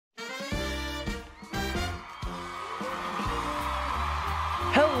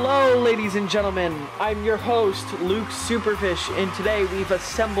Hello, ladies and gentlemen. I'm your host, Luke Superfish, and today we've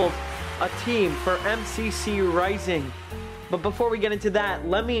assembled a team for MCC-Rising. But before we get into that,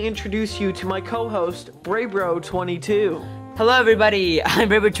 let me introduce you to my co-host, Braybro22. Hello everybody, I'm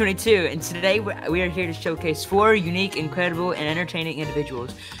Braybro22, and today we are here to showcase 4 unique, incredible, and entertaining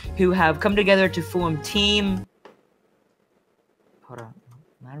individuals who have come together to form Team... Hold on,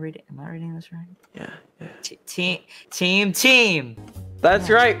 am I reading this right? Yeah. Team. That's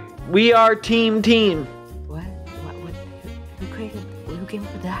right, we are Team. What? Who came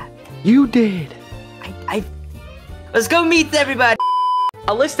up with that? You did. Let's go meet everybody!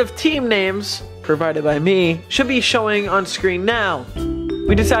 A list of team names, provided by me, should be showing on screen now.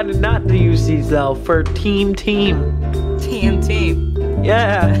 We decided not to use these though, for Team. Team.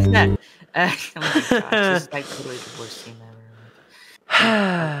 Yeah. Oh my gosh, this is like totally the worst team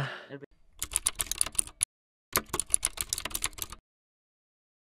ever.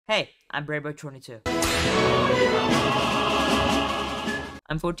 Hey, I'm Braybro22.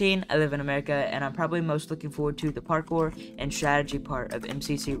 I'm 14, I live in America, and I'm probably most looking forward to the parkour and strategy part of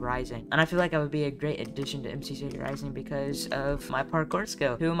MCC-Rising. And I feel like I would be a great addition to MCC-Rising because of my parkour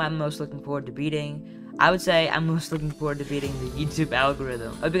skill. Who am I most looking forward to beating? I would say I'm most looking forward to beating the YouTube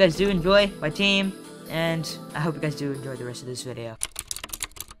algorithm. I hope you guys do enjoy my team, and I hope you guys do enjoy the rest of this video.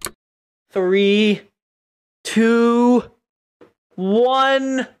 3, 2,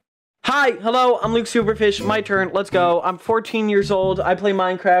 1... Hi, hello, I'm Luke Superfish, my turn, let's go. I'm 14 years old, I play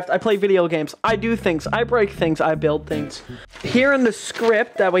Minecraft, I play video games, I do things, I break things, I build things. Here in the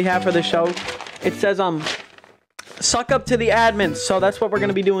script that we have for the show, it says, suck up to the admins, so that's what we're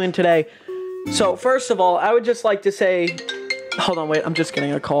gonna be doing today. So, first of all, I would just like to say, hold on, wait, I'm just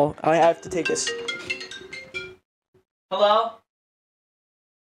getting a call. I have to take this. Hello?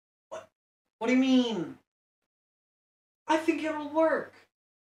 What do you mean? I think it'll work.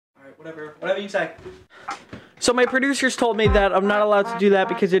 Alright, whatever you say. So my producers told me that I'm not allowed to do that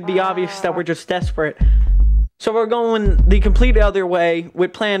because it'd be obvious that we're just desperate. So we're going the complete other way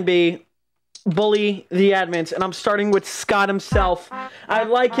with plan B, bully the admins, and I'm starting with Scott himself. I'd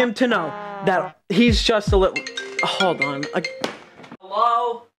like him to know that he's just a little... Hold on.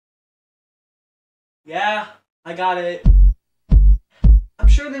 Hello? Yeah, I got it. I'm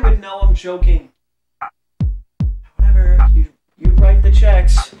sure they would know I'm joking. Whatever, you write the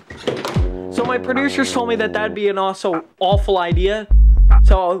checks. So my producers told me that that'd be an also awful idea.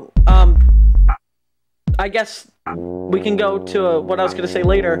 So, I guess we can go to what I was gonna say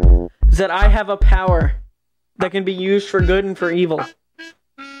later, is that I have a power that can be used for good and for evil.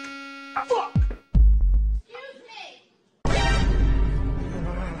 Fuck!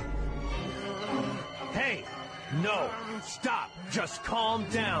 Hey, no, stop, just calm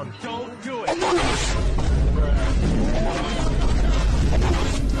down, don't do it.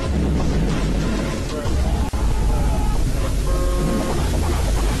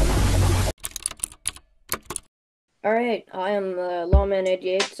 Alright, I am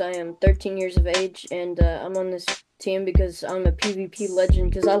Lawman88, I am 13 years of age, and I'm on this team because I'm a PvP legend,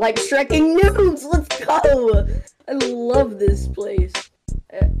 because I like striking noobs! Let's go! I love this place.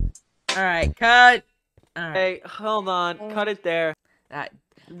 Alright, cut! All right. Hey, hold on, cut it there. That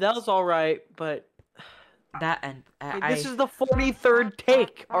was alright, but... This is the 43rd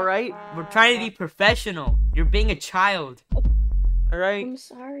take, alright? We're trying to be professional. You're being a child. Alright? I'm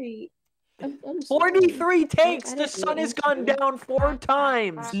sorry. I'm 43 takes! The sun has gone down 4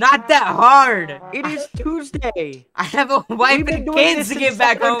 times! It's not that hard! It is Tuesday! I have a wife and kids to get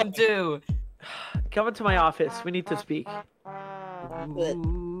back home to! Come into my office, we need to speak. But,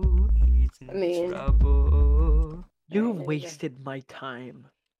 I mean... You've wasted my time.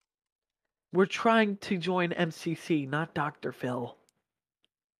 We're trying to join MCC, not Dr. Phil.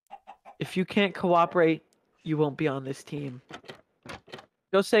 If you can't cooperate, you won't be on this team.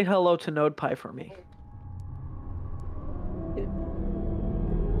 Go say hello to NodePie for me.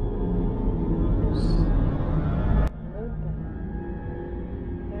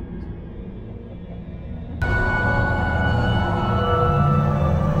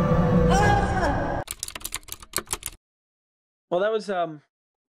 Well, that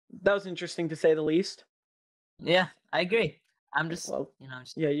was interesting to say the least. Yeah, I agree. I'm just, well, you know,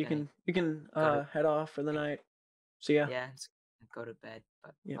 just yeah, you can head off for the night. See ya. Yeah, just go to bed.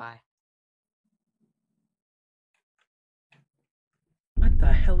 But yeah. Bye. What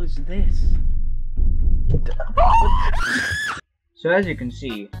the hell is this? So as you can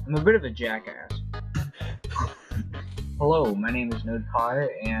see, I'm a bit of a jackass. Hello, my name is NodePie,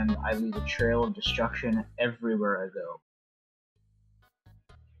 and I leave a trail of destruction everywhere I go.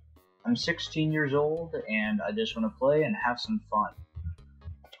 I'm 16 years old, and I just want to play and have some fun.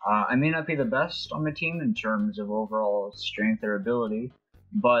 I may not be the best on my team in terms of overall strength or ability,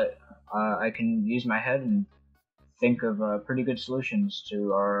 but I can use my head and think of pretty good solutions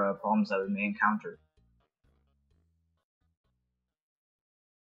to our problems that we may encounter.